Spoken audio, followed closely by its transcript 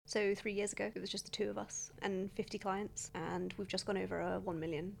So 3 years ago, it was just the two of us and 50 clients, and we've just gone over a £1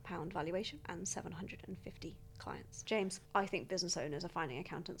 million valuation and 750 clients. James, I think business owners are finding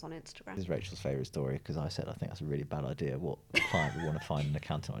accountants on Instagram. This is Rachel's favourite story because I said I think that's a really bad idea. What client would want to find an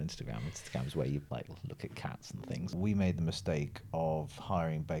accountant on Instagram? Instagram is where you like look at cats and things. We made the mistake of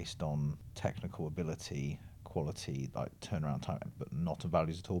hiring based on technical ability, quality, like turnaround time, but not of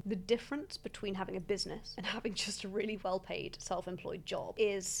values at all. The difference between having a business and having just a really well-paid self-employed job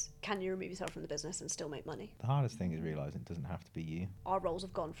is, can you remove yourself from the business and still make money? The hardest thing is realising it doesn't have to be you. Our roles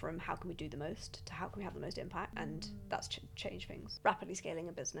have gone from how can we do the most to how can we have the most impact, and that's changed things. Rapidly scaling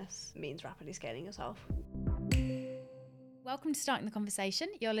a business means rapidly scaling yourself. Welcome to Starting the Conversation.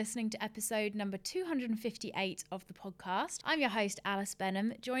 You're listening to episode number 258 of the podcast. I'm your host, Alice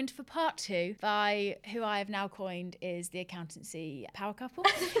Benham, joined for part two by who I have now coined is the accountancy power couple.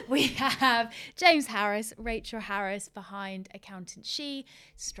 We have James Harris, Rachel Harris behind Accountant She,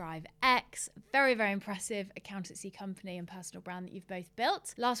 StriveX, very, very impressive accountancy company and personal brand that you've both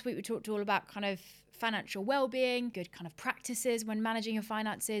built. Last week we talked all about kind of financial well-being, good kind of practices when managing your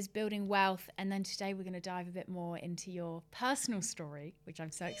finances, building wealth, and then today we're going to dive a bit more into your personal story, which I'm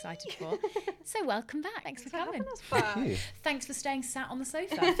so excited for. So welcome back. Thanks for coming. Thank you. Thanks for staying sat on the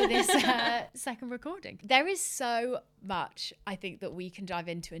sofa for this second recording. There is so much I think that we can dive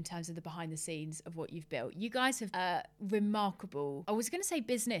into in terms of the behind the scenes of what you've built. You guys have remarkable, I was going to say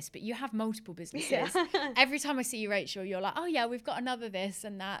business, but you have multiple businesses. Yeah. Every time I see you, Rachel, you're like, oh yeah, we've got another this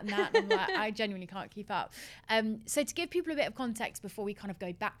and that and that. And I'm like, I genuinely can't keep up. So to give people a bit of context before we kind of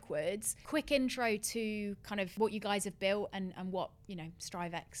go backwards, quick intro to kind of what you guys have built and what, you know,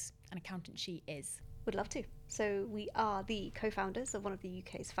 StriveX and Accountant She is. Would love to. So we are the co-founders of one of the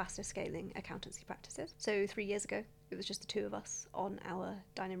UK's fastest scaling accountancy practices. So 3 years ago, it was just the two of us on our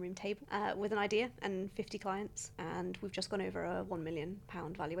dining room table with an idea and 50 clients, and we've just gone over a £1 million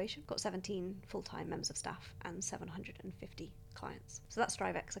valuation. Got 17 full-time members of staff and 750 clients. So that's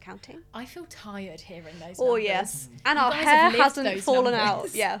StriveX Accounting. I feel tired hearing those numbers. Oh yes, and You our guys hair have lived hasn't those fallen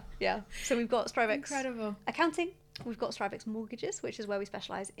numbers. out. Yeah. So we've got StriveX Incredible. Accounting. We've got StriveX Mortgages, which is where we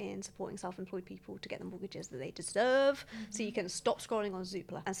specialise in supporting self-employed people to get the mortgages that they deserve, so you can stop scrolling on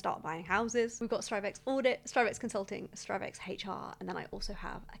Zoopla and start buying houses. We've got StriveX Audit, StriveX Consulting, StriveX HR, and then I also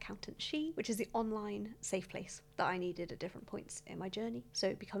have Accountant She, which is the online safe place that I needed at different points in my journey.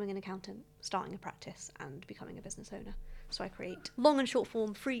 So becoming an accountant, starting a practice, and becoming a business owner. So I create long and short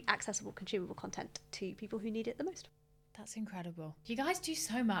form, free, accessible, consumable content to people who need it the most. That's incredible. You guys do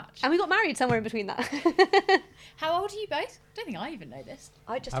so much. And we got married somewhere in between that. How old are you both? I don't think I even know this.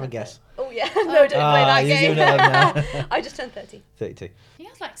 I just Have a turned guess. 30. Oh yeah, no, don't play that game. Now. I just turned 30. 32. You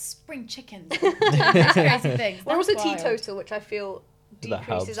guys like spring chickens. Doing these crazy things. We're also That's wild. teetotal, which I feel That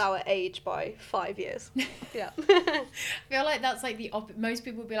decreases helps. our age by 5 years. Yeah. I feel like that's like the most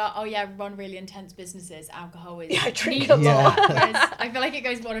people would be like, oh yeah, run really intense businesses. Alcohol is Yeah, I drink needed. a lot. Whereas I feel like it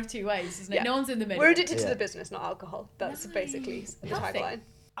goes one of two ways, isn't it? Yeah. No one's in the middle. We're addicted to Yeah. the business, not alcohol. That's Nice. basically the Perfect. tagline.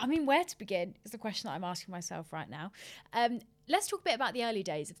 I mean, where to begin is the question that I'm asking myself right now. Let's talk a bit about the early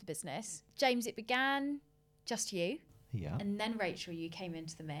days of the business. James, it began just you, Yeah. and then Rachel, you came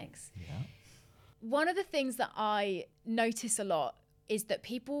into the mix. Yeah. One of the things that I notice a lot is that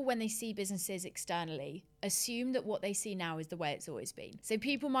people, when they see businesses externally, assume that what they see now is the way it's always been. So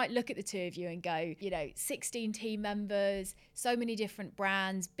people might look at the two of you and go, 16 team members, so many different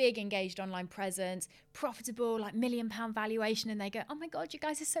brands, big engaged online presence, profitable, like £1 million valuation. And they go, oh my God, you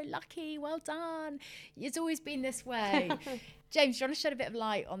guys are so lucky. Well done. It's always been this way. James, do you want to shed a bit of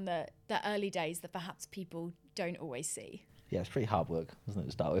light on the early days that perhaps people don't always see? Yeah, it's pretty hard work, isn't it,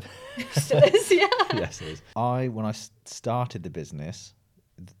 to start with? Still is, yeah. Yes, it is. When I started the business,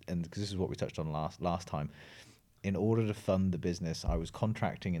 and because this is what we touched on last time, in order to fund the business, I was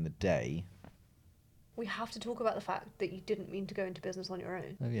contracting in the day. We have to talk about the fact that you didn't mean to go into business on your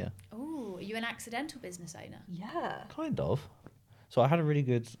own. Oh yeah, Oh, are you an accidental business owner? Yeah. kind of. So I had a really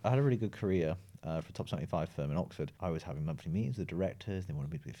good career for a top 75 firm in Oxford. I was having monthly meetings with the directors. They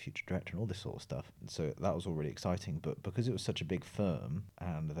wanted me to be a future director and all this sort of stuff. And so that was all really exciting. But because it was such a big firm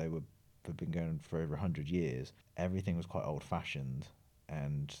and they've been going for over 100 years, everything was quite old-fashioned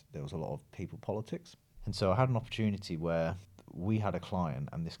and there was a lot of people politics. And so I had an opportunity where we had a client,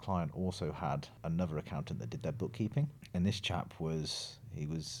 and this client also had another accountant that did their bookkeeping. And this chap was in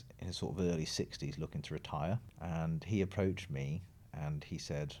his sort of early 60s looking to retire. And he approached me and he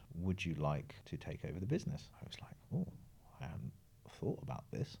said, would you like to take over the business? I was like, oh, I hadn't thought about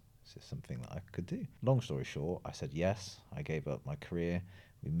this. Is this something that I could do? Long story short, I said yes. I gave up my career.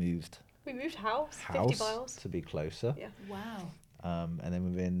 We moved house 50 miles. to be closer. Yeah. Wow. And then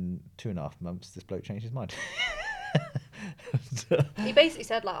within 2.5 months, this bloke changed his mind. He basically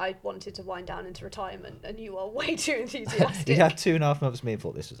said, like, I wanted to wind down into retirement and you are way too enthusiastic. He had 2.5 months with me and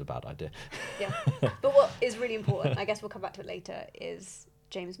thought this was a bad idea. Yeah. But what is really important, I guess we'll come back to it later, is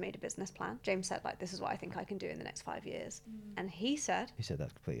James made a business plan. James said, like, this is what I think I can do in the next 5 years. And he said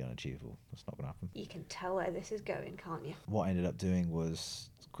That's completely unachievable. That's not going to happen. you can tell where this is going, can't you? What I ended up doing was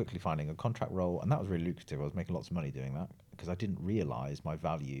quickly finding a contract role, and that was really lucrative. I was making lots of money doing that because I didn't realise my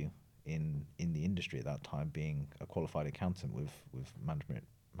value in the industry at that time, being a qualified accountant with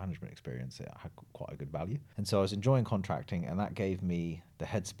management experience. It had quite a good value, and so I was enjoying contracting, and that gave me the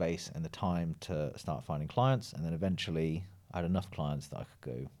headspace and the time to start finding clients, and then eventually I had enough clients that I could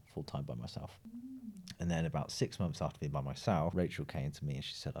go full-time by myself. And then about 6 months after being by myself, Rachel came to me and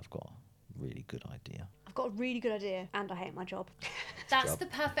she said, I've got a really good idea. I've got a really good idea and I hate my job. That's the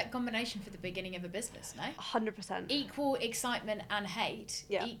perfect combination for the beginning of a business, no? 100%. Equal excitement and hate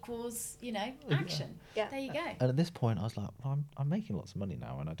equals, action. Yeah. There you go. And at this point I was like, well, I'm making lots of money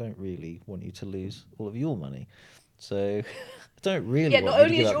now and I don't really want you to lose all of your money. So I don't really want not you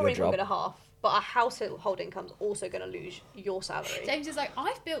only to is give up your your income job. going to half, but our household income's also going to lose your salary. James is like,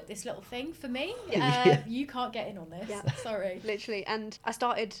 I've built this little thing for me. Yeah. You can't get in on this. Yeah. Sorry. Literally. And I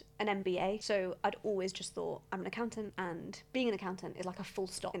started an MBA, so I'd always just thought I'm an accountant, and being an accountant is like a full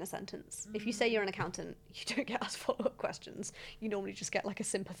stop in a sentence. If you say you're an accountant, you don't get asked follow-up questions. You normally just get like a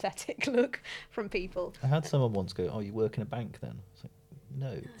sympathetic look from people. I had someone once go, oh, you work in a bank then? It's like, no,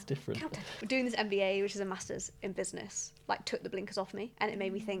 it's different. Accountant. Doing this MBA, which is a master's in business, like took the blinkers off me, and it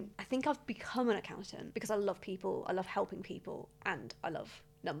made me think, I think I've become an accountant because I love people, I love helping people, and I love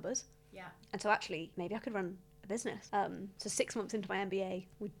numbers. Yeah. And so actually, maybe I could run a business. So 6 months into my MBA,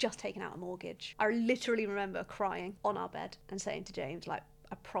 we'd just taken out a mortgage. I literally remember crying on our bed and saying to James, like,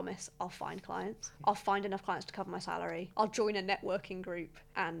 I promise I'll find clients. I'll find enough clients to cover my salary. I'll join a networking group,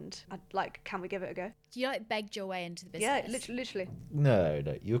 and can we give it a go? You begged your way into the business. Yeah, literally. No,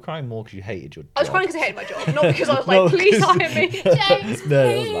 you were crying more because you hated your job. I was crying because I hated my job, not because I was No, like, please 'cause- hire me. James, No,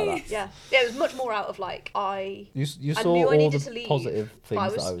 it wasn't like that. Yeah, it was much more out of like, You I saw knew I all needed to the leave, positive but I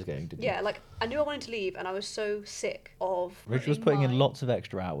things that was- I was getting, didn't yeah, you? like I knew I wanted to leave, and I was so sick of Rachel was putting in lots of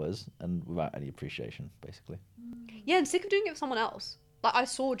extra hours and without any appreciation, basically. Yeah, and sick of doing it for someone else. Like, I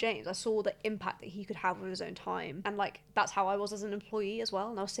saw James, I saw the impact that he could have with his own time. And, like, that's how I was as an employee as well.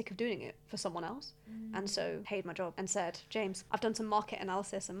 And I was sick of doing it for someone else. And so, hated my job and said, James, I've done some market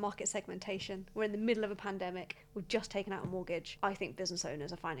analysis and market segmentation. We're in the middle of a pandemic. We've just taken out a mortgage. I think business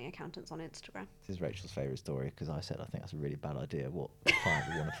owners are finding accountants on Instagram. This is Rachel's favourite story because I said I think that's a really bad idea. What client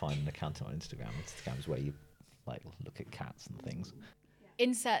would want to find an accountant on Instagram? Instagram is where you, like, look at cats and things.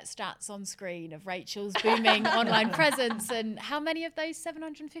 Insert stats on screen of Rachel's booming online presence, and how many of those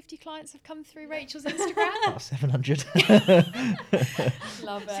 750 clients have come through Rachel's Instagram? About 700.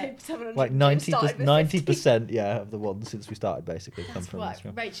 Love it. 700 Like James started with 90%, yeah, of the ones since we started basically come That's from what,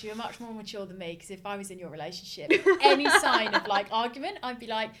 Instagram. Rachel, you're much more mature than me, because if I was in your relationship, any sign of like argument, I'd be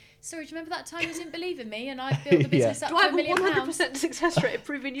like, sorry, do you remember that time you didn't believe in me and I built the business up Do to I £1 have a million? 100% success rate of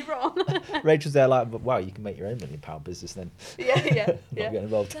proving you wrong? Rachel's there like, wow, you can make your own £1 million business then. yeah. Not get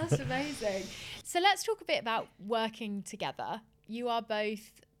involved. That's amazing. So let's talk a bit about working together. You are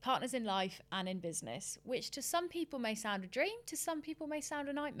both partners in life and in business, which to some people may sound a dream, to some people may sound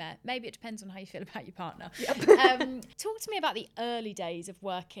a nightmare. Maybe it depends on how you feel about your partner. Talk to me about the early days of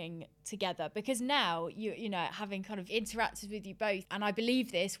working together, because now you know, having kind of interacted with you both, and I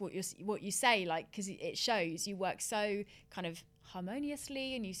believe this, what you say, like, because it shows you work so kind of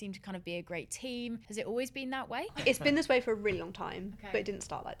harmoniously and you seem to kind of be a great team. Has it always been that way? It's been this way for a really long time, Okay. but it didn't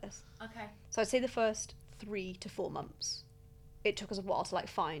start like this. Okay. So I'd say the first 3 to 4 months, it took us a while to like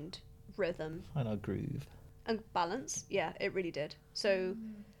find rhythm Find our groove. and balance. Yeah, it really did. So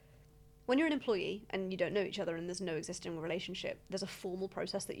when you're an employee and you don't know each other and there's no existing relationship, there's a formal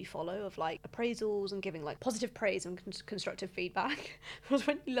process that you follow of like appraisals and giving like positive praise and constructive feedback. Whereas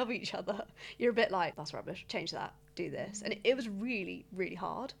when you love each other, you're a bit like, that's rubbish, change that, do this. And it was really, really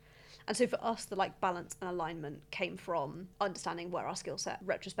hard. And so for us, the like balance and alignment came from understanding where our skill set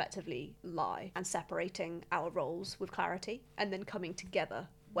retrospectively lie and separating our roles with clarity and then coming together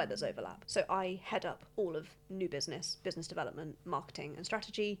where there's overlap. So I head up all of new business, business development, marketing and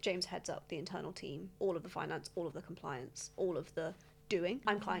strategy. James heads up the internal team, all of the finance, all of the compliance, all of the doing.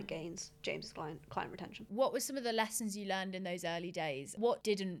 I'm client gains, James is client retention. What were some of the lessons you learned in those early days? What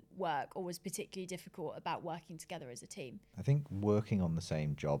didn't work or was particularly difficult about working together as a team? I think working on the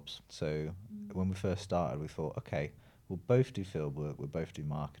same jobs. So when we first started, we thought, okay, we'll both do field work, we'll both do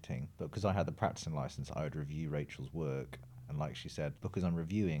marketing. But because I had the practicing license, I would review Rachel's work And like she said, because I'm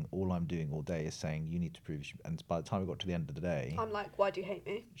reviewing, all I'm doing all day is saying, you need to prove, and by the time we got to the end of the day, I'm like, why do you hate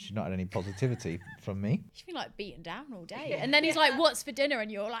me? she's not had any positivity from me. She's been like beaten down all day. And then he's like, what's for dinner?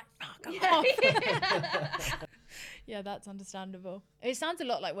 And you're like, fuck off. Yeah, that's understandable. It sounds a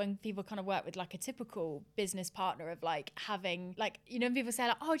lot like when people kind of work with like a typical business partner of like having like, you know, people say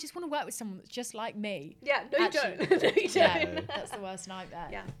like, oh, I just want to work with someone that's just like me. Yeah, no, Actually, you don't. No, you don't. Yeah, that's the worst nightmare.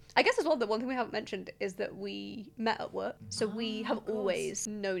 Yeah. I guess as well, the one thing we haven't mentioned is that we met at work. So we have of course. always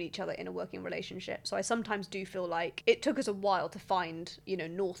known each other in a working relationship. So I sometimes do feel like it took us a while to find, you know,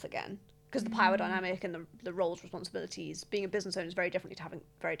 North again. Because the power dynamic and the roles, responsibilities, being a business owner is very different to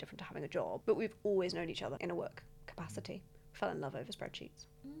having a job. But we've always known each other in a work capacity. Fell in love over spreadsheets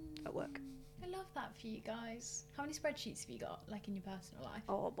at work. I love that for you guys. How many spreadsheets have you got, like in your personal life?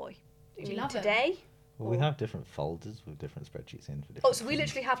 Oh boy. Do you love 'em? today? Well, we have different folders with different spreadsheets in for different Oh, so we things.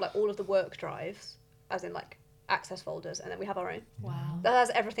 literally have like all of the work drives, as in like access folders, and then we have our own. Wow. That has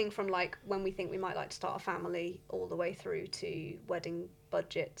everything from like when we think we might like to start a family, all the way through to wedding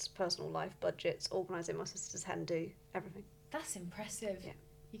budgets, personal life budgets, organising my sister's hen do, everything. That's impressive. Yeah.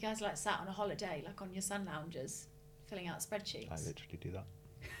 You guys like sat on a holiday, like on your sun loungers, filling out spreadsheets. I literally do that.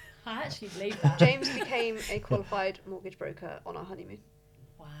 I actually believe that. James became a qualified mortgage broker on our honeymoon,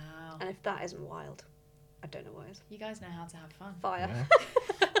 Wow. and if that isn't wild, I don't know what is. You guys know how to have fun. Fire.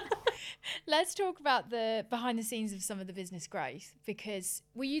 Yeah. Let's talk about the behind the scenes of some of the business growth, because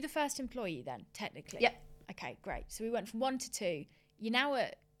were you the first employee then, technically? Yep. Okay, great. So we went from 1 to 2. You're now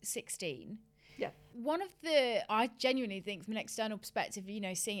at 16. Yeah. One of the, I genuinely think from an external perspective, you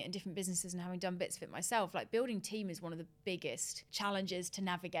know, seeing it in different businesses and having done bits of it myself, like building team is one of the biggest challenges to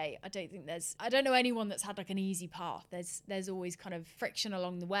navigate. I don't know anyone that's had like an easy path. There's always kind of friction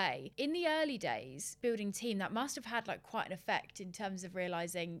along the way. In the early days, building team, that must have had like quite an effect in terms of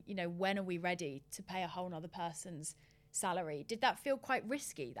realizing, you know, when are we ready to pay a whole nother person's salary? Did that feel quite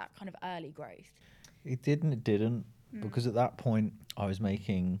risky, that kind of early growth? It did and it didn't. Because at that point, I was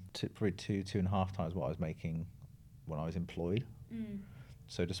making probably 2.5 times what I was making when I was employed.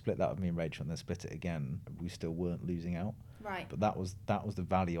 So to split that with me and Rachel and then split it again, we still weren't losing out. Right. But that was the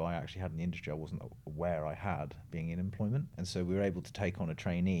value I actually had in the industry. I wasn't aware I had being in employment. And so we were able to take on a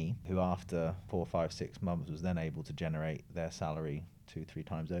trainee who after 4, 5, 6 months was then able to generate their salary 2-3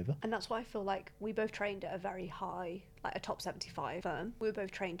 times over. And that's why I feel like we both trained at a very high, like a top 75 firm. We were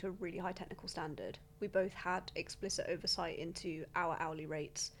both trained to a really high technical standard. We both had explicit oversight into our hourly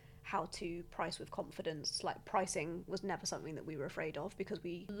rates, how to price with confidence. Like pricing was never something that we were afraid of because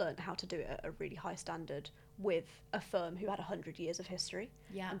we learned how to do it at a really high standard with a firm who had 100 years of history.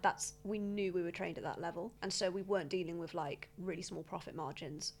 Yeah. And we knew we were trained at that level. And so we weren't dealing with like really small profit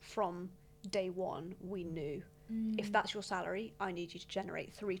margins. From day one, we knew if that's your salary, I need you to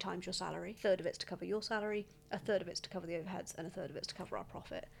generate 3 times your salary. A third of it's to cover your salary, a third of it's to cover the overheads, and a third of it's to cover our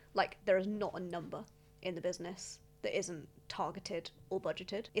profit. Like, there is not a number in the business that isn't targeted or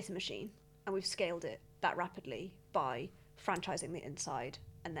budgeted. It's a machine. And we've scaled it that rapidly by franchising the inside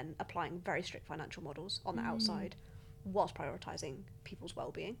and then applying very strict financial models on the outside whilst prioritising people's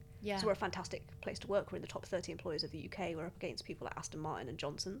well-being. Yeah. So we're a fantastic place to work. We're in the top 30 employers of the UK. We're up against people like Aston Martin and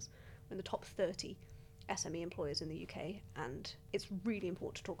Johnson's. We're in the top 30 SME employers in the UK, and it's really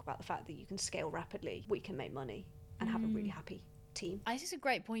important to talk about the fact that you can scale rapidly, we can make money and have a really happy team. I think it's a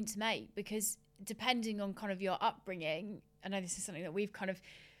great point to make, because depending on kind of your upbringing, I know this is something that we've kind of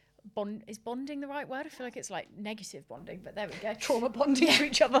is bonding the right word? I feel like it's like negative bonding, but there we go. Trauma bonding to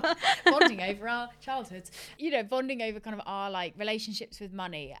each other. Bonding over our childhoods, you know, bonding over kind of our like relationships with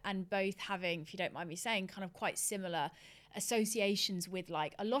money, and both having, if you don't mind me saying, kind of quite similar associations with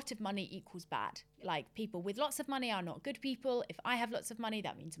like a lot of money equals bad. Like people with lots of money are not good people. If I have lots of money,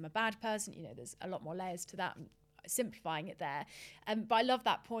 that means I'm a bad person. You know, there's a lot more layers to that. I'm simplifying it there. But I love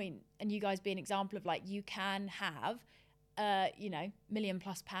that point, and you guys be an example of like, you can have you know, £1 million+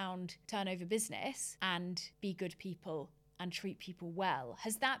 turnover business and be good people and treat people well.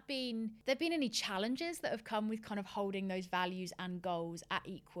 Has there been any challenges that have come with kind of holding those values and goals at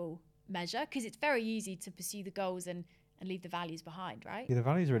equal measure? Because it's very easy to pursue the goals and leave the values behind, right? Yeah, the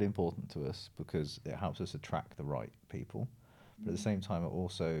values are really important to us because it helps us attract the right people. But at the same time, it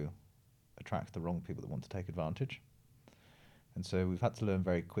also attracts the wrong people that want to take advantage. And so we've had to learn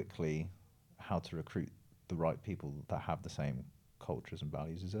very quickly how to recruit the right people that have the same cultures and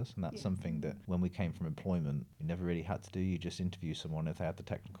values as us. And that's something that when we came from employment, you never really had to do. You just interview someone. If they had the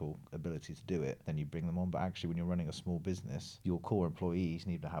technical ability to do it, then you bring them on. But actually, when you're running a small business, your core employees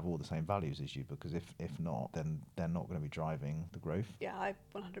need to have all the same values as you, because if not, then they're not going to be driving the growth. Yeah, I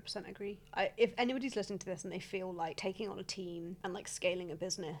 100% agree. If anybody's listening to this and they feel like taking on a team and like scaling a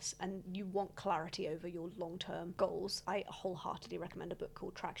business and you want clarity over your long-term goals, I wholeheartedly recommend a book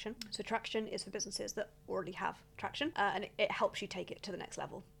called Traction. So Traction is for businesses that already have traction, and it helps you take it to the next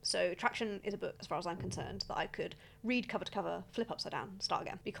level. So Traction is a book, as far as I'm concerned, that I could read cover to cover, flip upside down, start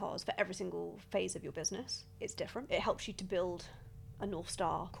again, because for every single phase of your business, it's different. It helps you to build a North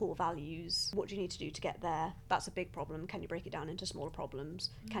Star, core values, what do you need to do to get there? That's a big problem. Can you break it down into smaller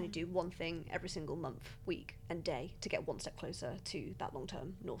problems? Can you do one thing every single month, week, and day to get one step closer to that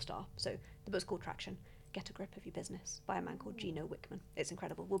long-term North Star? So the book's called Traction. Get a Grip of Your Business by a man called Gino Wickman. It's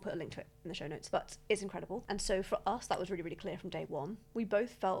incredible. We'll put a link to it in the show notes, but it's incredible. And so for us, that was really, really clear from day one. We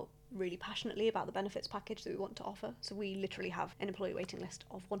both felt really passionately about the benefits package that we want to offer. So we literally have an employee waiting list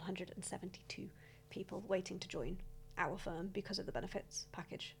of 172 people waiting to join our firm because of the benefits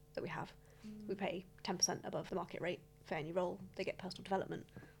package that we have. We pay 10% above the market rate for any role. They get personal development.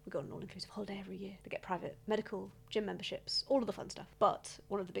 We go on an all-inclusive holiday every year. They get private medical, gym memberships, all of the fun stuff. But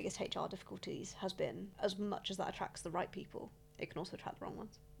one of the biggest HR difficulties has been, as much as that attracts the right people, it can also attract the wrong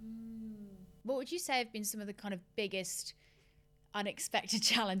ones. What would you say have been some of the kind of biggest unexpected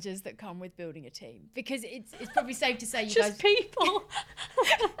challenges that come with building a team? Because it's probably safe to say you Just guys... people!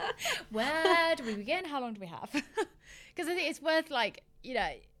 Where do we begin? How long do we have? Because I think it's worth, like, you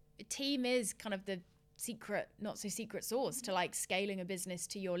know, a team is kind of the secret, not so secret sauce to like scaling a business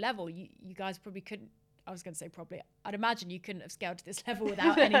to your level. You guys probably couldn't, I was going to say probably, I'd imagine you couldn't have scaled to this level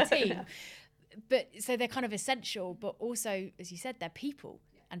without any team. But so they're kind of essential, but also, as you said, they're people,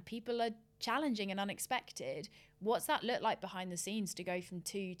 and people are challenging and unexpected. What's that look like behind the scenes to go from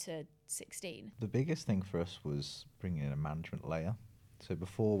 2 to 16? The biggest thing for us was bringing in a management layer. So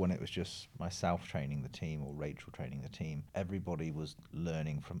before, when it was just myself training the team or Rachel training the team, everybody was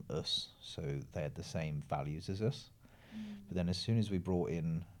learning from us. So they had the same values as us. But then as soon as we brought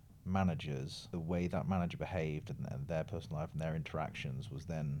in managers, the way that manager behaved and their personal life and their interactions was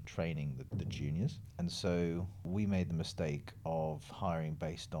then training the juniors. And so we made the mistake of hiring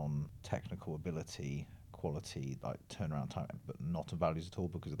based on technical ability, quality, like turnaround time, but not on values at all,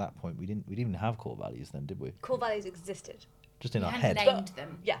 because at that point we didn't even have core values then, did we? Core values existed. Just in You our hadn't head. named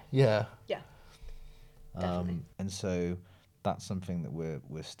them. Yeah. Yeah. Yeah. Definitely. And so that's something that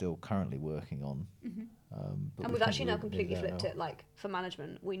we're still currently working on. But And we we've actually now think we're completely there flipped now. it. Like for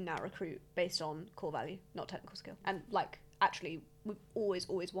management, we now recruit based on core value, not technical skill. And like actually, we've always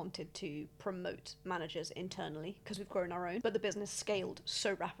wanted to promote managers internally because we've grown our own. But the business scaled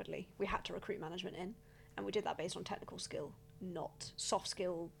so rapidly, we had to recruit management in, and we did that based on technical skill, not soft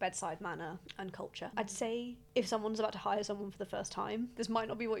skill, bedside manner, and culture. I'd say if someone's about to hire someone for the first time, this might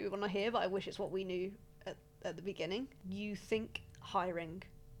not be what you want to hear, but I wish it's what we knew at the beginning. You think hiring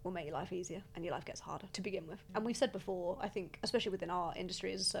will make your life easier, and your life gets harder to begin with. And we've said before, I think, especially within our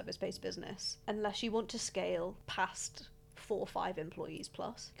industry as a service-based business, unless you want to scale past 4 or 5 employees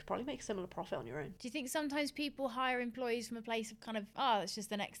plus, you could probably make a similar profit on your own. Do you think sometimes people hire employees from a place of kind of, it's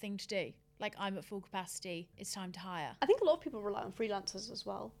just the next thing to do? Like, I'm at full capacity, it's time to hire. I think a lot of people rely on freelancers as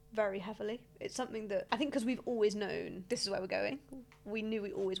well, very heavily. It's something that I think because we've always known this is where we're going. We knew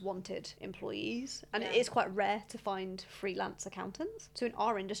we always wanted employees, and it is quite rare to find freelance accountants. So in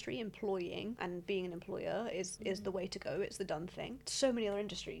our industry, employing and being an employer is the way to go. It's the done thing. So many other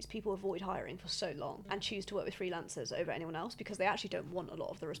industries, people avoid hiring for so long and choose to work with freelancers over anyone else because they actually don't want a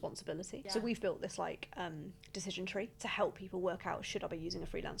lot of the responsibility. So we've built this like decision tree to help people work out, should I be using a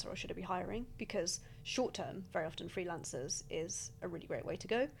freelancer or should I be hiring? Because short term, very often freelancers is a really great way to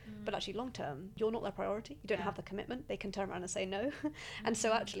go, but actually long term, you're not their priority. You don't have the commitment. They can turn around and say no. And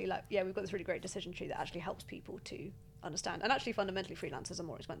so actually, like, we've got this really great decision tree that actually helps people to understand. And actually, fundamentally, freelancers are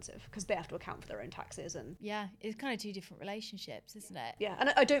more expensive because they have to account for their own taxes. And yeah, it's kind of 2 different relationships, isn't it? yeah,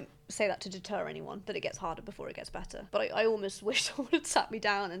 and I don't say that to deter anyone, that it gets harder before it gets better. But I almost wish someone had sat me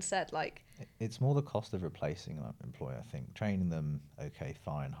down and said, like... It's more the cost of replacing an employee, I think. Training them, okay,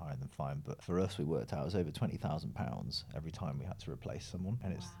 fine. Hiring them, fine. But for us, we worked out it was over £20,000 every time we had to replace someone.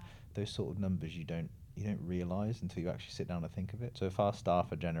 And it's those sort of numbers you don't realise until you actually sit down and think of it. So if our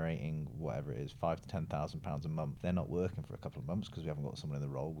staff are generating whatever it is, £5,000 to £10,000 a month, they're not working for a couple of months because we haven't got someone in the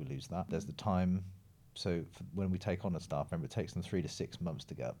role. We lose that. There's the time. So when we take on a staff member, it takes them 3 to 6 months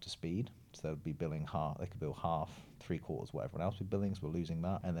to get up to speed. So they'll be billing half. They could bill half, 3/4 what everyone else will be billing. So we're losing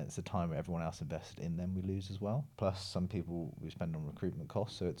that. And then it's the time where everyone else invested in them we lose as well. Plus some people we spend on recruitment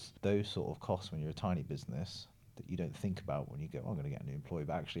costs. So it's those sort of costs when you're a tiny business. that you don't think about when you go, I'm going to get a new employee.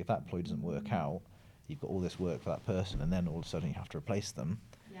 But actually, if that employee doesn't work out, you've got all this work for that person, and then all of a sudden you have to replace them.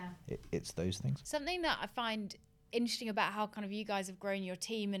 Yeah. It's those things. Something that I find interesting about how kind of you guys have grown your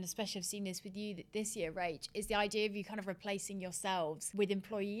team, and especially I've seen this with you this year, Rach, is the idea of you kind of replacing yourselves with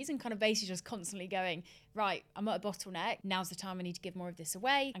employees and kind of basically just constantly going, right, I'm at a bottleneck, now's the time I need to give more of this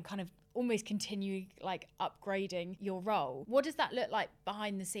away, and kind of almost continue like upgrading your role. What does that look like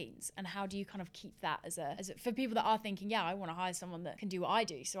behind the scenes, and how do you kind of keep that as a for people that are thinking, yeah, I want to hire someone that can do what I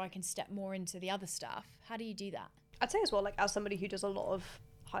do so I can step more into the other stuff? How do you do that? I'd say as well, like as somebody who does a lot of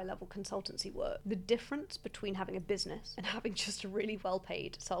high-level consultancy work, the difference between having a business and having just a really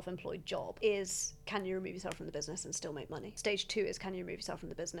well-paid self-employed job is, can you remove yourself from the business and still make money? Stage 2 is, can you remove yourself from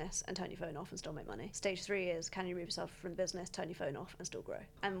the business and turn your phone off and still make money? Stage 3 is, can you remove yourself from the business, turn your phone off and still grow?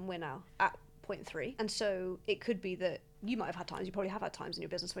 And we're now at point 3. And so it could be that you might have had times, you probably have had times in your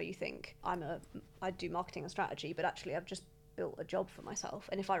business where you think, I do marketing and strategy, but actually I've just built a job for myself,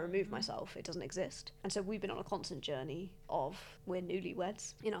 and if I remove myself, it doesn't exist. And so we've been on a constant journey of, we're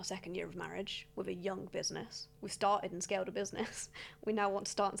newlyweds in our 2nd year of marriage with a young business. We've started and scaled a business. We now want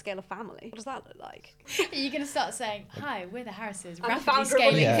to start and scale a family. What does that look like? Are you going to start saying, hi, we're the Harrises, I'm rapidly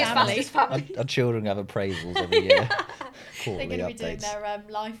scaling family? Our children have appraisals every year. They're going to be doing their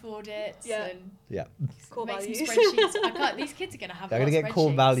life audits and core make values. some spreadsheets. These kids are going to have They're going to get core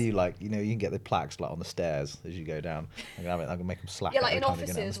spreadsheets. value, like, you can get the plaques like on the stairs as you go down. I'm going to make them slap Yeah, like every in time they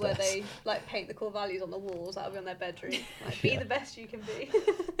get down offices the where stairs. they like paint the core values on the walls, that'll be on their bedroom. Like, be the best you can be.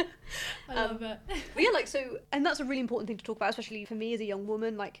 I love it. But yeah, like, so, and that's a really important thing to talk about, especially for me as a young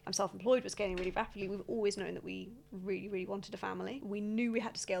woman. Like, I'm self-employed, but scaling really rapidly. We've always known that we really, really wanted a family. We knew we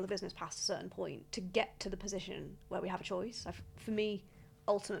had to scale the business past a certain point to get to the position where we have a choice. For me,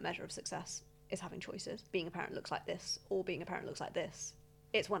 ultimate measure of success is having choices. Being a parent looks like this, or being a parent looks like this.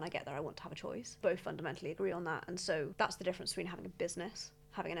 It's when I get there I want to have a choice. Both fundamentally agree on that. And so that's the difference between having a business,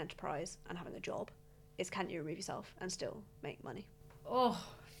 having an enterprise, and having a job, is can you remove yourself and still make money? Oh,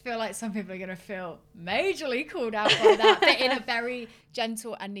 I feel like some people are going to feel majorly called out by that, but in a very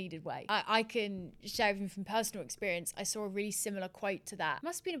gentle and needed way. I can share even from personal experience. I saw a really similar quote to that. It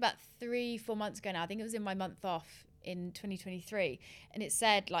must have been about 3-4 months ago now. I think it was in my month off in 2023, and it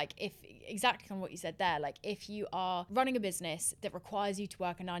said, like, if exactly on what you said there, like, if you are running a business that requires you to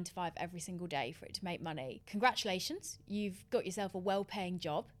work a 9 to 5 every single day for it to make money, congratulations, you've got yourself a well-paying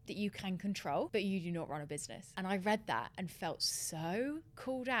job that you can control, but you do not run a business. And I read that and felt so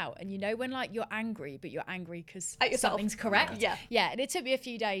called out. And when like you're angry, but you're angry because something's correct. Yeah. And it took me a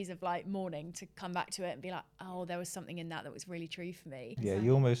few days of like mourning to come back to it and be like, oh, there was something in that was really true for me. Yeah,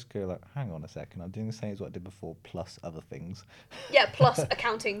 you almost go like, hang on a second, I'm doing the same as what I did before, plus other things. Yeah, plus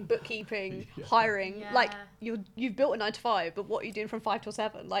accounting, bookkeeping, hiring. Yeah. Like, you've built a 9 to 5, but what are you doing from 5 till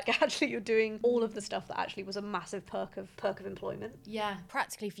 7? Like, actually, you're doing all of the stuff that actually was a massive perk of employment. Yeah,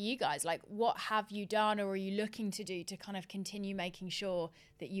 practically for you guys, like, what have you done or are you looking to do to kind of continue making sure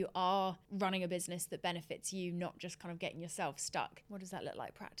that you are running a business that benefits you, not just kind of getting yourself stuck? What does that look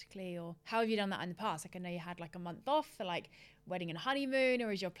like practically? Or how have you done that in the past? Like, I know you had like a month off for like wedding and honeymoon,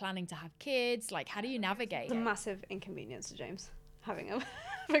 or is you're planning to have kids? Like, how do you navigate? It's a massive inconvenience to James having a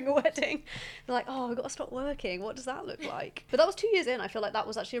wedding. They're like, oh, I've got to stop working. What does that look like? But that was 2 years in. I feel like that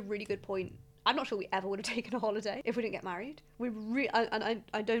was actually a really good point. I'm not sure we ever would have taken a holiday if we didn't get married.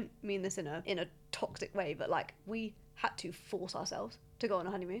 I don't mean this in a toxic way, but like, we had to force ourselves to go on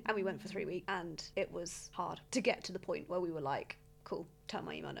a honeymoon, and we went for 3 weeks, and it was hard to get to the point where we were like, cool, turn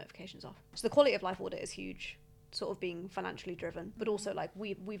my email notifications off. So the quality of life audit is huge, sort of being financially driven, but also like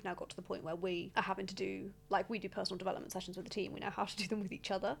we've now got to the point where we are having to do, like, we do personal development sessions with the team. We know how to do them with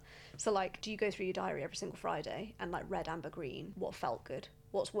each other. So like, do you go through your diary every single Friday and like red, amber, green, what felt good,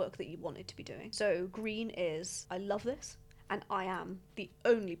 what's work that you wanted to be doing? So green is, I love this, and I am the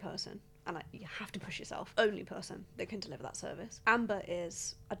only person, and you have to push yourself, only person that can deliver that service. Amber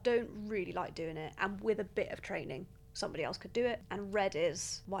is, I don't really like doing it, and with a bit of training somebody else could do it. And red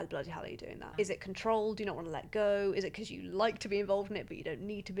is, why the bloody hell are you doing that? Is it control? Do you not want to let go? Is it because you like to be involved in it but you don't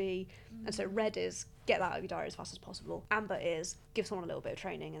need to be? And so red is, get that out of your diary as fast as possible. Amber is, give someone a little bit of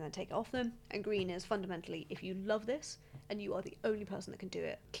training and then take it off them. And green is, fundamentally, if you love this and you are the only person that can do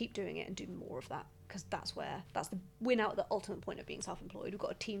it, keep doing it and do more of that, because that's the win out, the ultimate point of being self-employed. We've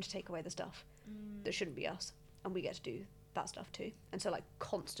got a team to take away the stuff that shouldn't be us, and we get to do that stuff too. And so like,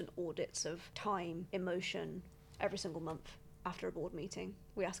 constant audits of time, emotion, every single month after a board meeting,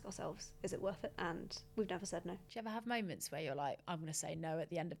 we ask ourselves, is it worth it? And we've never said no. Do you ever have moments where you're like, I'm going to say no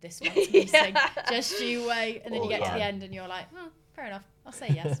at the end of this month's meeting, just you wait, and then you get to the end and you're like, well, fair enough. I'll say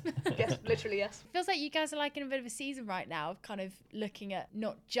yes. Yes, literally yes. Feels like you guys are like in a bit of a season right now of kind of looking at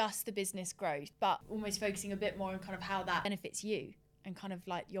not just the business growth, but almost focusing a bit more on kind of how that benefits you and kind of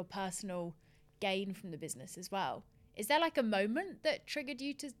like your personal gain from the business as well. Is there like a moment that triggered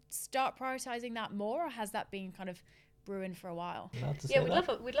you to start prioritizing that more, or has that been kind of brewing for a while? Yeah,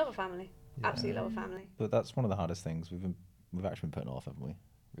 we'd love a family. Yeah. Absolutely love a family. But that's one of the hardest things. We've actually been putting off, haven't we?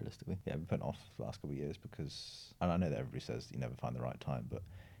 Realistically, yeah, we've been putting off the last couple of years because, and I know that everybody says you never find the right time, but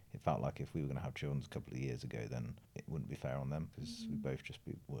it felt like if we were going to have children a couple of years ago, then it wouldn't be fair on them because we'd both just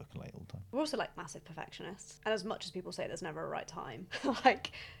be working late all the time. We're also like massive perfectionists, and as much as people say there's never a right time,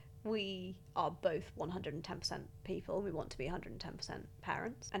 like we are both 110% people. We want to be 110%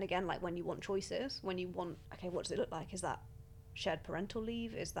 parents. And again, like when you want choices, when you want, okay, what does it look like? Is that shared parental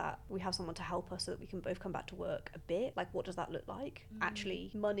leave? Is that we have someone to help us so that we can both come back to work a bit? Like, what does that look like?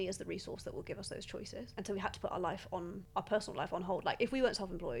 Actually, money is the resource that will give us those choices. And so we had to put our personal life on hold. Like, if we weren't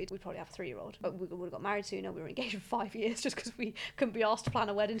self-employed, we'd probably have a 3-year-old. But we would have got married sooner. We were engaged for 5 years just because we couldn't be asked to plan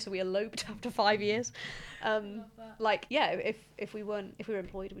a wedding, so we eloped after 5 years. Like, yeah, if we were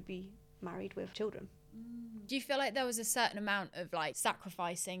employed, we'd be married with children. Do you feel like there was a certain amount of like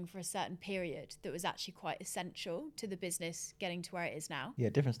sacrificing for a certain period that was actually quite essential to the business getting to where it is now? Yeah,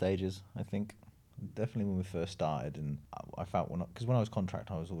 different stages, I think. Definitely when we first started, and I felt because when I was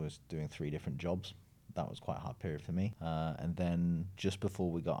contract, I was always doing 3 different jobs. That was quite a hard period for me. And then just before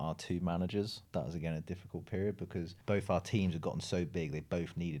we got our 2 managers, that was again a difficult period because both our teams had gotten so big, they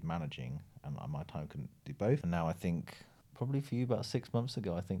both needed managing, and my time couldn't do both. And now I think probably for you about 6 months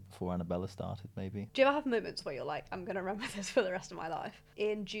ago, I think, before Annabella started, maybe. Do you ever have moments where you're like, I'm going to remember this for the rest of my life?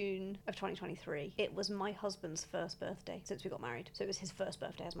 In June of 2023, it was my husband's first birthday since we got married. So it was his first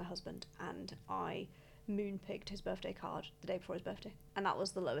birthday as my husband, and I moon-pigged his birthday card the day before his birthday. And that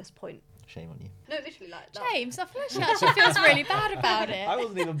was the lowest point. Shame on you. No, literally, like that. James, I feel like she actually feels really bad about it. I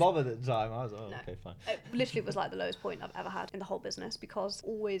wasn't even bothered at the time. I was like, okay, fine. It literally was like the lowest point I've ever had in the whole business, because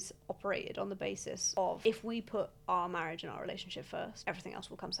always operated on the basis of if we put our marriage and our relationship first, everything else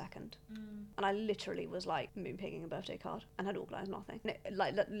will come second. And I literally was like moon-pigging a birthday card and had organised nothing. And it,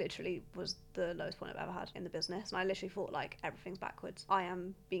 like, that literally was the lowest point I've ever had in the business. And I literally thought, like, everything's backwards. I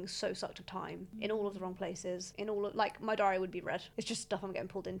am being so sucked of time in all of the wrong places, in all of, like, my diary would be red. It's just stuff I'm getting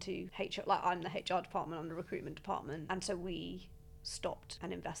pulled into. HR, like, I'm the HR department, I'm the recruitment department. And so we stopped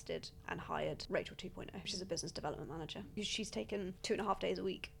and invested and hired Rachel 2.0, which is a business development manager. She's taken 2.5 days a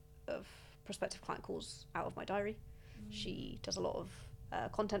week of prospective client calls out of my diary. She does a lot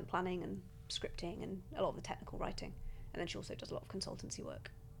of content planning and scripting and a lot of the technical writing, and then she also does a lot of consultancy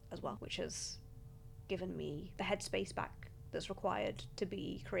work as well, which has given me the headspace back that's required to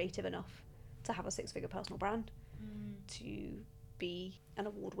be creative enough to have a 6-figure personal brand, to be an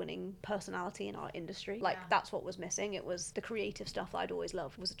award-winning personality in our industry. Like, that's what was missing. It was the creative stuff that I'd always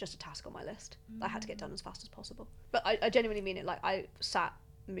loved was just a task on my list that I had to get done as fast as possible. But I genuinely mean it. Like, I sat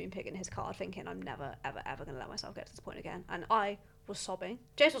moon-pigging his card thinking I'm never ever going to let myself get to this point again, and I was sobbing.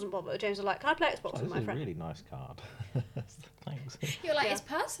 James wasn't bothered. James was like, can I play Xbox with my friend? This is a really nice card. Thanks. You're like, it's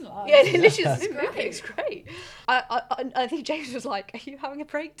personalised. Yeah, it literally is great. It's great. I think James was like, are you having a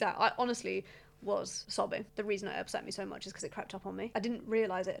breakdown? I honestly was sobbing. The reason it upset me so much is because it crept up on me. I didn't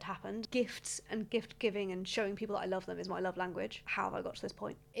realise it had happened. Gifts and gift giving and showing people that I love them is my love language. How have I got to this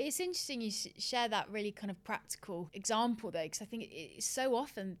point? It's interesting you share that really kind of practical example though, because I think it's so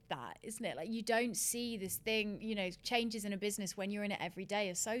often that, isn't it? Like, you don't see this thing, you know, changes in a business when you're in it every day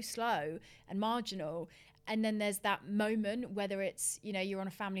are so slow and marginal. And then there's that moment, whether it's, you know, you're on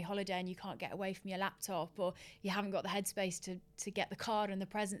a family holiday and you can't get away from your laptop, or you haven't got the headspace to get the card and the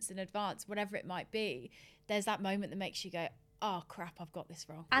presents in advance, whatever it might be. There's that moment that makes you go, oh crap, I've got this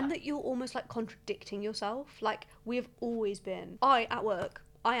wrong. And that you're almost like contradicting yourself. Like, we have always been, at work,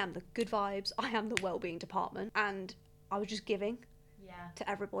 I am the good vibes, I am the well-being department, and I was just giving to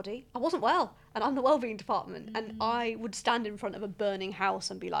everybody. I wasn't well, and I'm the well-being department, and I would stand in front of a burning house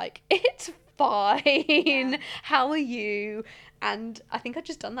and be like, it's fine, how are you? And I think I'd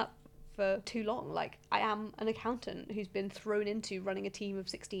just done that for too long. Like, I am an accountant who's been thrown into running a team of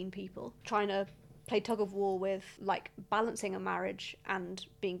 16 people, trying to play tug of war with, like, balancing a marriage and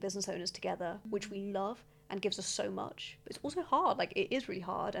being business owners together, which we love and gives us so much. But it's also hard. Like, it is really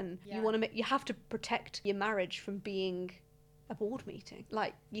hard, and you have to protect your marriage from being a board meeting.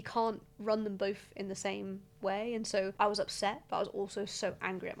 Like, you can't run them both in the same way. And so I was upset, but I was also so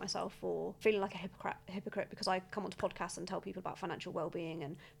angry at myself for feeling like a hypocrite because I come onto podcasts and tell people about financial well-being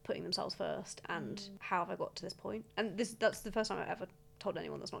and putting themselves first, and how have I got to this point? And that's the first time I've ever told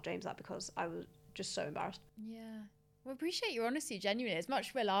anyone that's not James that, because I was just so embarrassed. Yeah. Well, appreciate your honesty, genuinely. As much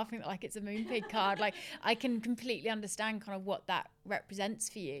as we're laughing like it's a Moonpig card, like I can completely understand kind of what that represents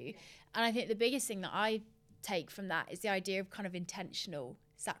for you. And I think the biggest thing that I take from that is the idea of kind of intentional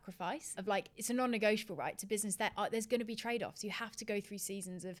sacrifice, of like, it's a non-negotiable, right? To business, there's going to be trade-offs. You have to go through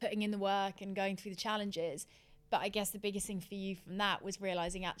seasons of putting in the work and going through the challenges. But I guess the biggest thing for you from that was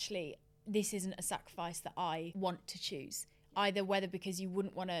realizing, actually, this isn't a sacrifice that I want to choose. Either whether because you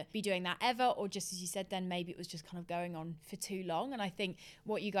wouldn't want to be doing that ever, or just as you said, then maybe it was just kind of going on for too long. And I think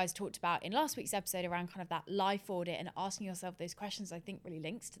what you guys talked about in last week's episode around kind of that life audit and asking yourself those questions, I think really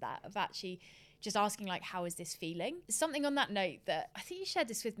links to that, of actually just asking, like, how is this feeling? Something on that note that I think you shared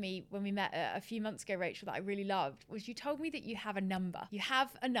this with me when we met a few months ago, Rachel, that I really loved, was you told me that you have a number. You have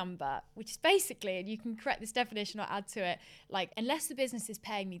a number, which is basically, and you can correct this definition or add to it, like, unless the business is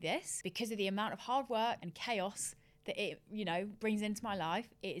paying me this because of the amount of hard work and chaos that it, you know, brings into my life,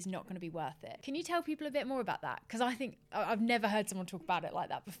 it is not going to be worth it. Can you tell people a bit more about that? Because I think I've never heard someone talk about it like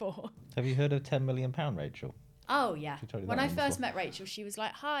that before. Have you heard of £10 million, Rachel? Oh, yeah. When I first before? met Rachel, she was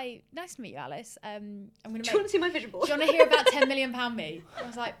like, hi, nice to meet you, Alice. I'm going to Do you want to see my vision board? Do you want to hear about £10 million me? I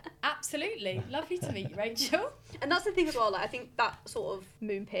was like, absolutely. Lovely to meet you, Rachel. And that's the thing as well, like, I think that sort of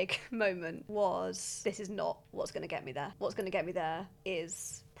Moonpig moment was, this is not what's going to get me there. What's going to get me there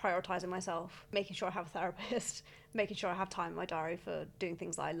is prioritising myself, making sure I have a therapist, making sure I have time in my diary for doing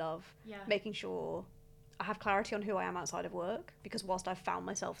things that I love, making sure I have clarity on who I am outside of work, because whilst I've found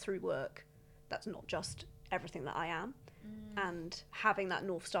myself through work, that's not just everything that I am. And having that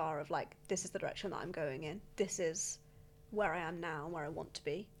North Star of, like, this is the direction that I'm going in, this is where I am now and where I want to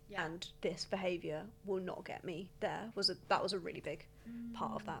be, and this behaviour will not get me there, that was a really big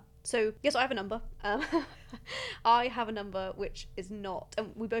part of that. So yes, I have a number. I have a number which is not,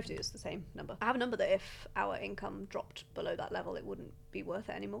 and we both do, it's the same number. I have a number that if our income dropped below that level, it wouldn't be worth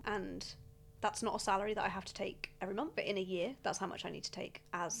it anymore. And that's not a salary that I have to take every month, but in a year, that's how much I need to take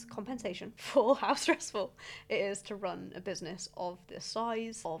as compensation for how stressful it is to run a business of this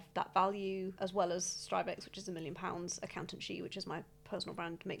size, of that value, as well as StriveX, which is £1 million, Accountant She, which is my personal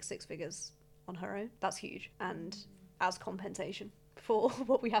brand, makes 6 figures on her own. That's huge. And as compensation for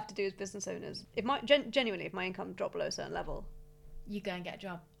what we have to do as business owners, if my genuinely, if my income dropped below a certain level, You go and get a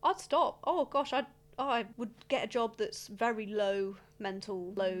job. I'd stop. Oh gosh, I would get a job that's very low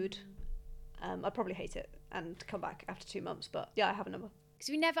mental load. I'd probably hate it and come back after 2 months, but yeah, I have a number. Because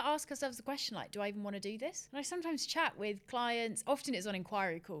we never ask ourselves the question, like, do I even want to do this? And I sometimes chat with clients, often it's on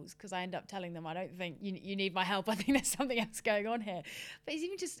inquiry calls, because I end up telling them, I don't think you need my help, I think there's something else going on here. But it's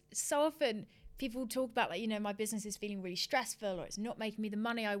even just so often people talk about, like, you know, my business is feeling really stressful, or it's not making me the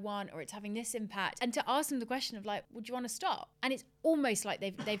money I want, or it's having this impact. And to ask them the question of, like, would you want to stop? And it's almost like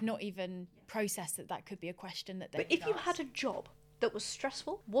they've not even processed that could be a question that they But if you had a job that was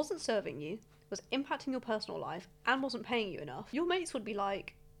stressful, wasn't serving you, was impacting your personal life, and wasn't paying you enough, your mates would be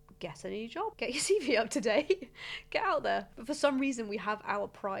like, get a new job, get your CV up to date, get out there. But for some reason, we have our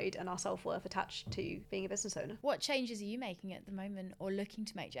pride and our self-worth attached to being a business owner. What changes are you making at the moment, or looking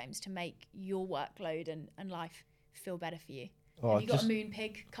to make, James, to make your workload and life feel better for you? Have you got a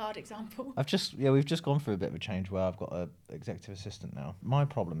Moonpig card example? We've just gone through a bit of a change where I've got an executive assistant now. My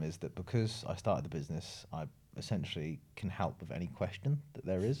problem is that because I started the business, I essentially can help with any question that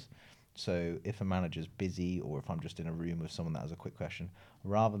there is. So if a manager's busy, or if I'm just in a room with someone that has a quick question,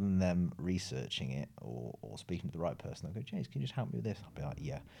 rather than them researching it or speaking to the right person, they'll go, James, can you just help me with this? I'll be like,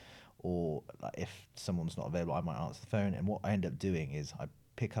 yeah. Or like, if someone's not available, I might answer the phone. And what I end up doing is I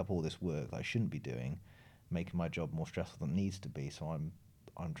pick up all this work that I shouldn't be doing, making my job more stressful than it needs to be. So I'm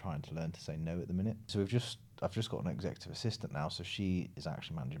trying to learn to say no at the minute. So I've just got an executive assistant now, so she is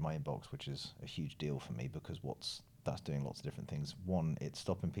actually managing my inbox, which is a huge deal for me, because that's doing lots of different things. One, it's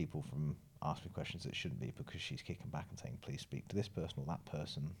stopping people from asking questions that shouldn't be, because she's kicking back and saying, please speak to this person or that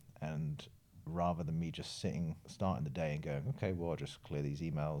person. And rather than me just starting the day and going, okay, well, I'll just clear these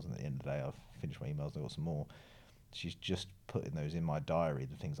emails, and at the end of the day, I've finished my emails, I've got some more. She's just putting those in my diary,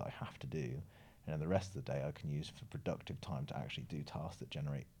 the things I have to do. And then the rest of the day I can use for productive time to actually do tasks that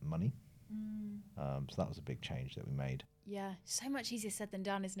generate money. So that was a big change that we made. Yeah, so much easier said than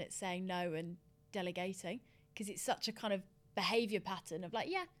done, isn't it, saying no and delegating? Because it's such a kind of behaviour pattern of, like,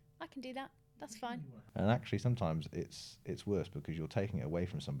 yeah, I can do that, that's fine. And actually sometimes it's worse, because you're taking it away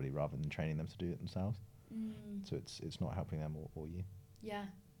from somebody rather than training them to do it themselves. So it's not helping them or you. Yeah,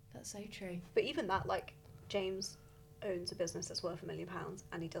 that's so true. But even that, like, James owns a business that's worth £1 million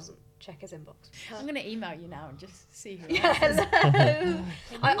and he doesn't check his inbox. I'm going to email you now and just see who hello.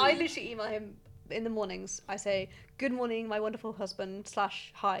 I literally email him In the mornings, I say, "Good morning, my wonderful husband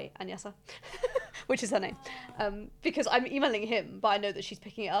 / hi, Anyesa," which is her name, because I'm emailing him, but I know that she's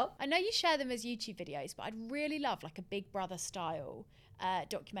picking it up. I know you share them as YouTube videos, but I'd really love like a Big Brother style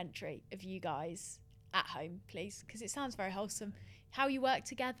documentary of you guys at home, please, because it sounds very wholesome. How you work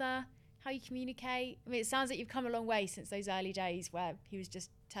together, how you communicate. I mean, it sounds like you've come a long way since those early days where he was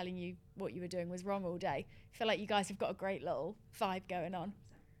just telling you what you were doing was wrong all day. I feel like you guys have got a great little vibe going on.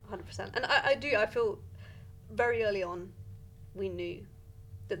 100%. And I feel very early on, we knew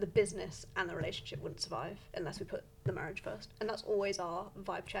that the business and the relationship wouldn't survive unless we put the marriage first. And that's always our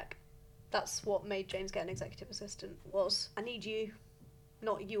vibe check. That's what made James get an executive assistant, was I need you,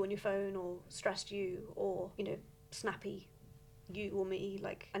 not you on your phone or stressed you or, snappy you or me.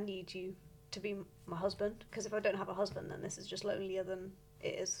 Like, I need you to be my husband, because if I don't have a husband, then this is just lonelier than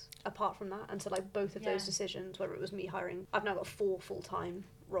it is apart from that. And so like both of those decisions, whether it was me hiring, I've now got 4 full-time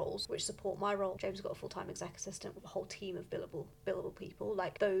roles which support my role. James has got a full-time exec assistant with a whole team of billable people.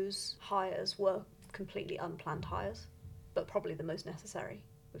 Like, those hires were completely unplanned hires, but probably the most necessary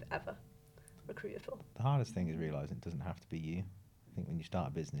we've ever recruited for. The hardest thing is realising it doesn't have to be you. I think when you start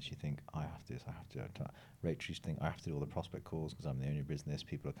a business, you think, I have to do this, I have to do that. Rachel used to think, I have to do all the prospect calls because I'm the owner of business.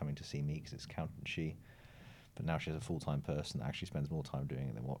 People are coming to see me because it's accountancy. But now she has a full-time person that actually spends more time doing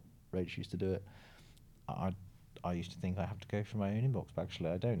it than what Rachel used to do it. I used to think I have to go through my own inbox, but actually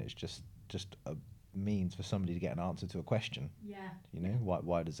I don't. It's just a means for somebody to get an answer to a question. Yeah.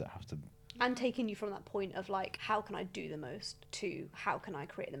 Why does it have to... And taking you from that point of like, how can I do the most, to how can I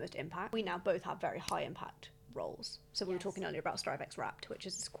create the most impact? We now both have very high impact roles. So we were talking earlier about StriveX Wrapped, which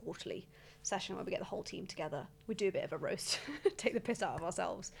is this quarterly session where we get the whole team together. We do a bit of a roast, take the piss out of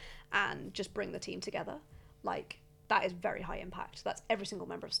ourselves, and just bring the team together. Like, that is very high impact. That's every single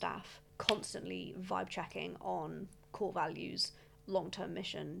member of staff constantly vibe checking on core values, long-term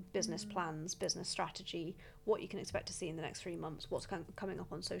mission, business plans, business strategy, what you can expect to see in the next 3 months, what's coming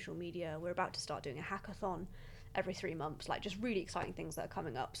up on social media. We're about to start doing a hackathon every 3 months, like just really exciting things that are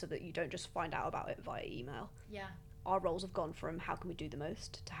coming up so that you don't just find out about it via email. Yeah. Our roles have gone from how can we do the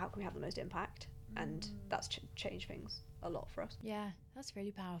most to how can we have the most impact, and that's changed things a lot for us. Yeah, that's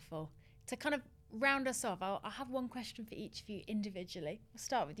really powerful. To kind of round us off, I'll have one question for each of you individually. We'll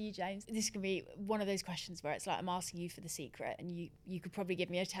start with you, James. This can be one of those questions where it's like I'm asking you for the secret and you could probably give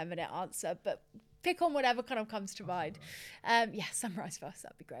me a 10-minute answer, but pick on whatever kind of comes to mind. Summarise for us,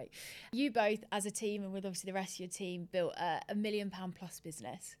 that'd be great. You both, as a team and with obviously the rest of your team, built a £1 million plus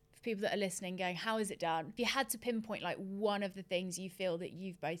business. For people that are listening going, how is it done? If you had to pinpoint like one of the things you feel that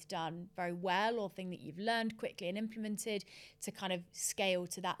you've both done very well, or thing that you've learned quickly and implemented to kind of scale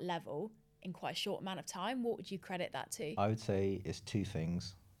to that level in quite a short amount of time, what would you credit that to? I would say it's 2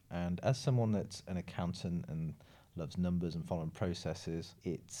 things. And as someone that's an accountant and loves numbers and following processes,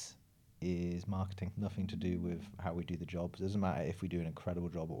 it is marketing. Nothing to do with how we do the job. It doesn't matter if we do an incredible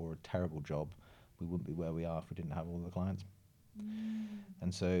job or a terrible job. We wouldn't be where we are if we didn't have all the clients.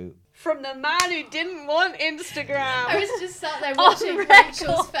 And so... From the man who didn't want Instagram. I was just sat there watching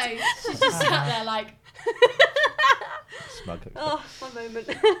Rachel's face. She's just sat there like... Smug. Oh, one moment.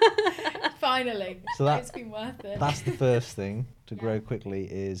 Finally. So it's been worth it. That's the first thing to grow quickly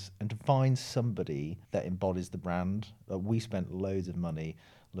and to find somebody that embodies the brand. We spent loads of money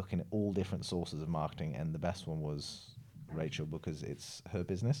looking at all different sources of marketing, and the best one was Rachel because it's her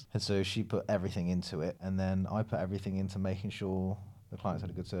business. And so she put everything into it, and then I put everything into making sure the clients had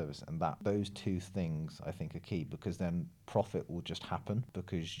a good service. And those 2 things I think are key, because then profit will just happen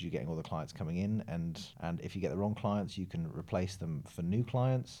because you're getting all the clients coming in, and if you get the wrong clients, you can replace them for new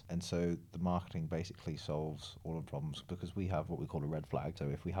clients. And so the marketing basically solves all of the problems, because we have what we call a red flag. So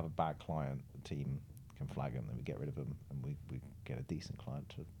if we have a bad client, the team can flag them, then we get rid of them, and we get a decent client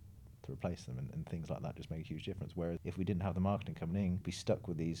to replace them, and things like that just make a huge difference. Whereas if we didn't have the marketing coming in, we'd be stuck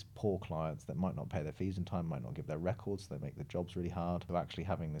with these poor clients that might not pay their fees in time, might not give their records, so they make the jobs really hard. So actually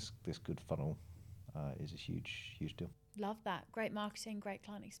having this good funnel is a huge deal. Love that. Great marketing, great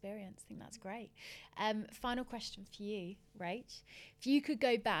client experience. I think that's great. Final question for you, Rach. If you could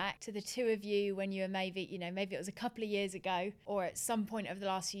go back to the 2 of you when you were maybe it was a couple of years ago, or at some point over the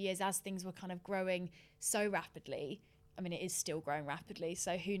last few years as things were kind of growing so rapidly. I mean, it is still growing rapidly,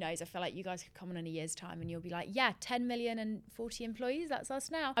 so who knows? I feel like you guys could come on in a year's time and you'll be like, 10 million and 40 employees, that's us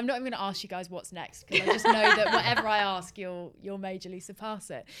now. I'm not even going to ask you guys what's next, because I just know that whatever I ask, you'll majorly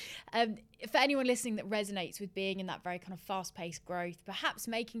surpass it. For anyone listening that resonates with being in that very kind of fast-paced growth, perhaps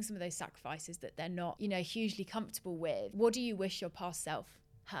making some of those sacrifices that they're not, hugely comfortable with, what do you wish your past self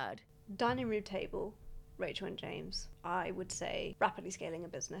heard? Dining room table, Rachel and James. I would say rapidly scaling a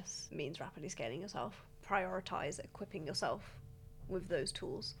business means rapidly scaling yourself. Prioritize equipping yourself with those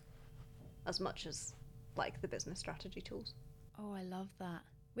tools as much as like the business strategy tools. Oh, I love that.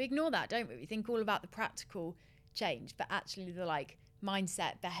 We ignore that, don't we? We think all about the practical change, but actually the like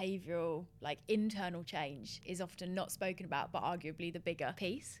mindset, behavioural, like internal change is often not spoken about, but arguably the bigger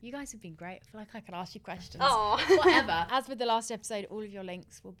piece. You guys have been great. I feel like I could ask you questions. Whatever. As with the last episode, all of your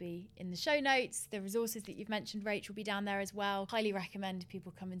links will be in the show notes. The resources that you've mentioned, Rach, will be down there as well. Highly recommend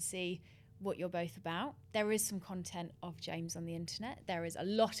people come and see what you're both about. There is some content of James on the internet. There is a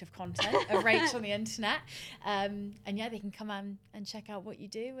lot of content of Rach on the internet. And yeah, they can come and check out what you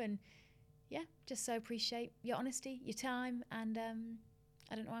do. And yeah, just so appreciate your honesty, your time, and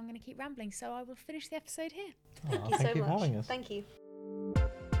I don't know why I'm going to keep rambling, so I will finish the episode here. Thank you so for much. having us. Thank you.